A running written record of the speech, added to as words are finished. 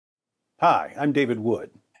Hi, I'm David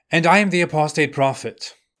Wood. And I am the Apostate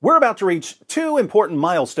Prophet. We're about to reach 2 important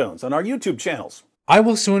milestones on our YouTube channels. I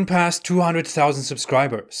will soon pass 200,000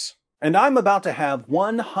 subscribers. And I'm about to have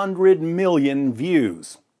 100 million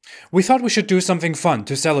views. We thought we should do something fun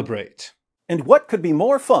to celebrate. And what could be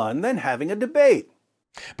more fun than having a debate?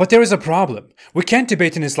 But there is a problem. We can't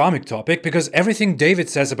debate an Islamic topic because everything David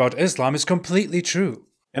says about Islam is completely true.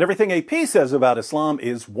 And everything AP says about Islam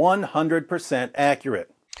is 100%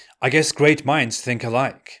 accurate. I guess great minds think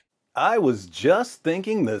alike. I was just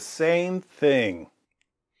thinking the same thing.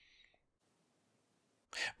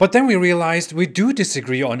 But then we realized we do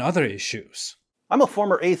disagree on other issues. I'm a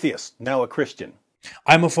former atheist, now a Christian.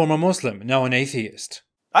 I'm a former Muslim, now an atheist.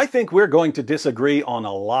 I think we're going to disagree on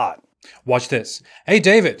a lot. Watch this. Hey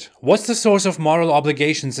David, what's the source of moral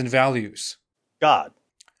obligations and values? God.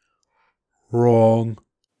 Wrong.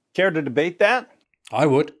 Care to debate that? I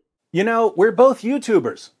would. You know, we're both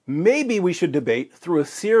YouTubers. Maybe we should debate through a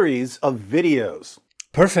series of videos.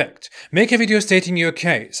 Perfect. Make a video stating your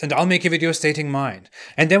case, and I'll make a video stating mine.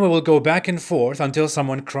 And then we will go back and forth until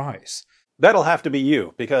someone cries. That'll have to be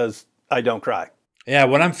you, because I don't cry. Yeah,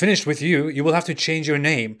 when I'm finished with you, you will have to change your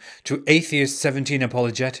name to Atheist 17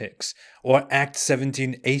 Apologetics, or Act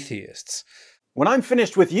 17 Atheists. When I'm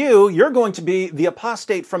finished with you, you're going to be the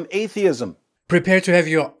apostate from atheism. Prepare to have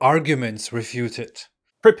your arguments refuted.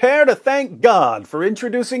 Prepare to thank God for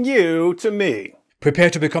introducing you to me.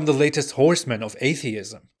 Prepare to become the latest horseman of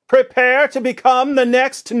atheism. Prepare to become the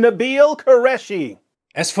next Nabil Qureshi.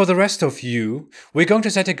 As for the rest of you, we're going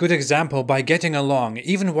to set a good example by getting along,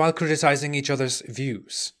 even while criticizing each other's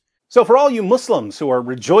views. So for all you Muslims who are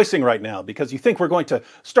rejoicing right now because you think we're going to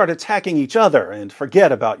start attacking each other and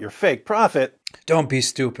forget about your fake prophet, don't be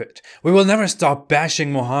stupid. We will never stop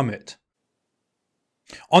bashing Muhammad.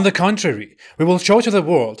 On the contrary, we will show to the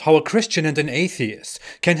world how a Christian and an atheist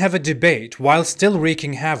can have a debate while still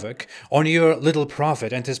wreaking havoc on your little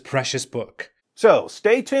prophet and his precious book. So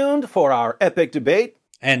stay tuned for our epic debate.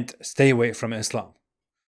 And stay away from Islam.